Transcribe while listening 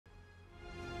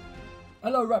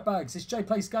Hello Ratbags, it's Jay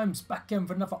Plays Games back again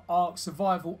for another Ark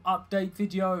Survival update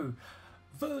video.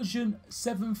 Version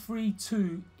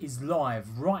 732 is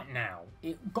live right now.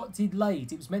 It got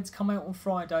delayed, it was meant to come out on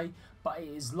Friday, but it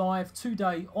is live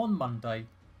today on Monday.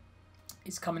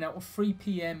 It's coming out at 3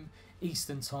 PM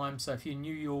Eastern time, so if you're in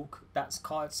New York, that's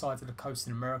side of the coast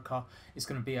in America. It's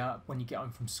going to be out when you get home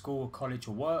from school or college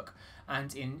or work.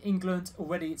 And in England,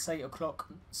 already it's 8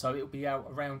 o'clock, so it'll be out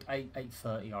around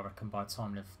 8:30 I reckon by the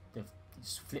time they've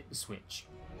flipped the switch.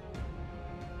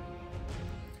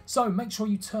 So make sure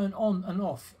you turn on and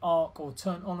off Ark, or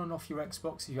turn on and off your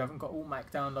Xbox if you haven't got all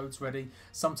Mac downloads ready.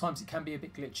 Sometimes it can be a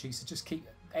bit glitchy, so just keep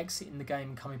exiting the game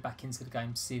and coming back into the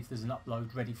game to see if there's an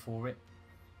upload ready for it.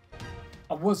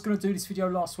 I was going to do this video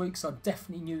last week, so I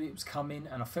definitely knew it was coming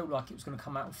and I felt like it was going to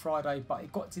come out on Friday, but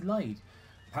it got delayed.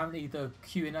 Apparently the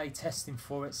Q&A testing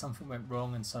for it, something went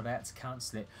wrong, and so they had to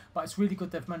cancel it. But it's really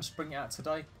good they've managed to bring it out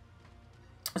today.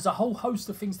 There's a whole host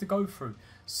of things to go through,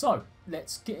 so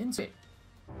let's get into it.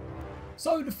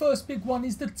 So the first big one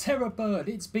is the Terror Bird.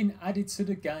 It's been added to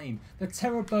the game. The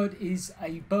Terror Bird is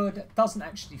a bird that doesn't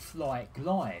actually fly, it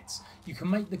glides. You can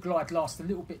make the glide last a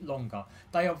little bit longer.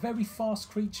 They are very fast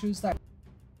creatures.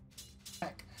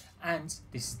 And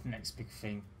this is the next big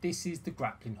thing. This is the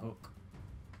grappling hook.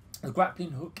 The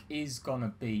grappling hook is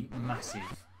gonna be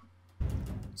massive.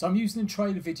 So I'm using the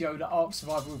trailer video that Ark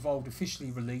Survival Evolved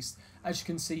officially released. As you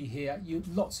can see here,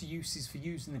 lots of uses for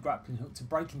using the grappling hook to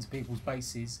break into people's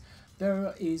bases.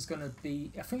 There is going to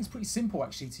be, I think it's pretty simple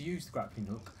actually to use the grappling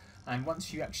hook. And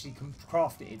once you actually can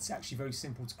craft it, it's actually very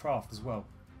simple to craft as well.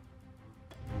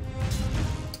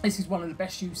 This is one of the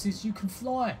best uses. You can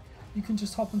fly. You can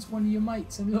just hop onto one of your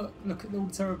mates and look at all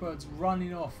the terror birds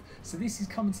running off. So this is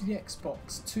coming to the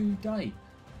Xbox today.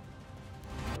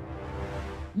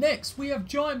 Next, we have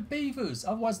giant beavers,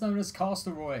 otherwise known as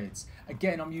castoroids.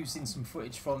 Again, I'm using some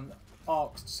footage from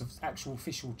Ark's actual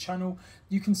official channel.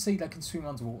 You can see they can swim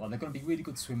underwater. They're going to be really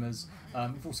good swimmers.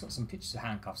 We've also got some pictures of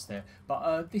handcuffs there.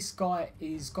 But this guy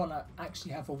is going to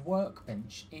actually have a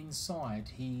workbench inside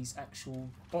his actual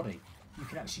body. You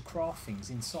can actually craft things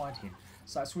inside him.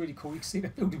 So that's really cool. You can see they're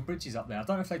building bridges up there. I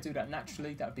don't know if they do that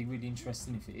naturally. That would be really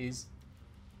interesting if it is.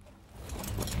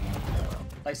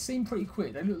 They seem pretty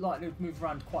quick. They look like they would move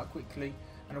around quite quickly,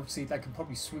 and obviously they can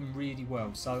probably swim really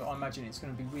well. So I imagine it's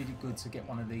going to be really good to get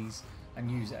one of these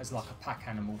and use it as like a pack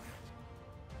animal.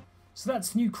 So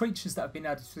that's new creatures that have been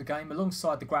added to the game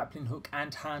alongside the grappling hook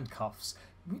and handcuffs.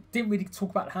 We didn't really talk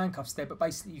about the handcuffs there, but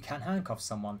basically you can handcuff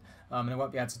someone and they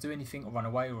won't be able to do anything or run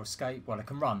away or escape. Well, they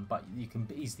can run, but you can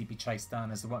easily be chased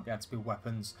down as they won't be able to build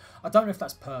weapons. I don't know if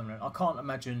that's permanent. I can't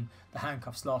imagine the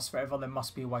handcuffs last forever. There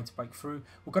must be a way to break through.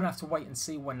 We're going to have to wait and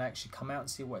see when they actually come out and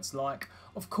see what it's like.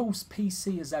 Of course,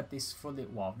 PC has had this for a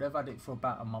little while. They've had it for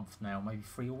about a month now, maybe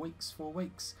 3 weeks, 4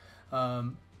 weeks.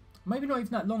 Maybe not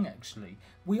even that long actually.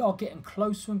 We are getting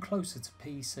closer and closer to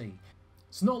PC.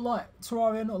 It's not like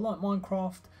Terraria, not like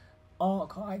Minecraft.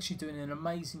 Ark are actually doing an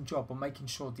amazing job on making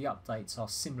sure the updates are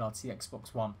similar to the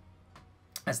Xbox One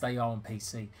as they are on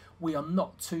PC. We are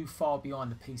not too far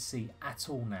behind the PC at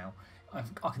all now.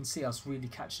 I can see us really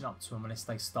catching up to them unless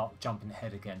they start jumping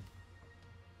ahead again.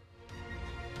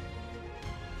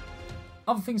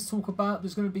 Other things to talk about,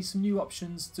 there's going to be some new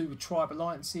options to do with tribe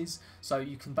alliances. So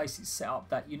you can basically set up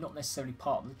that you're not necessarily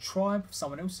part of the tribe,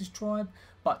 someone else's tribe,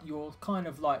 but you're kind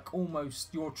of like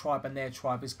almost your tribe and their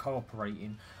tribe is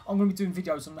cooperating. I'm going to be doing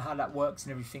videos on how that works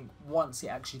and everything once it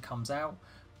actually comes out.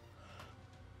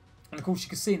 And of course you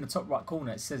can see in the top right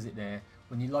corner, it says it there.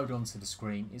 When you load onto the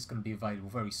screen, it's going to be available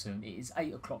very soon. It is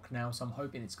 8 o'clock now, so I'm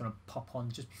hoping it's going to pop on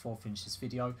just before I finish this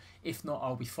video. If not,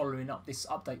 I'll be following up this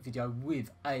update video with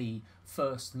a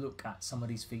first look at some of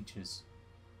these features.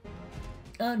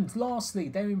 And lastly,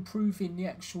 they're improving the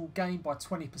actual game by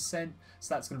 20%.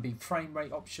 So that's going to be frame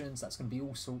rate options. That's going to be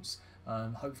all sorts,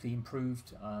 hopefully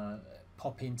improved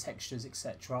pop-in textures,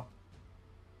 etc.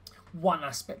 One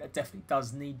aspect that definitely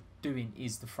does need doing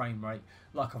is the frame rate.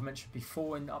 Like I've mentioned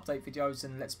before in update videos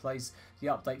and Let's Plays, the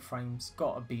update frames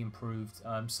got to be improved.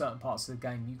 Certain parts of the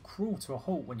game you crawl to a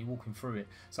halt when you're walking through it.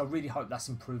 So I really hope that's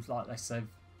improved like they said.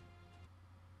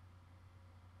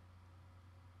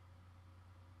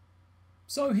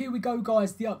 So here we go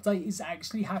guys, the update is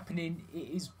actually happening.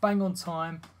 It is bang on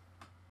time.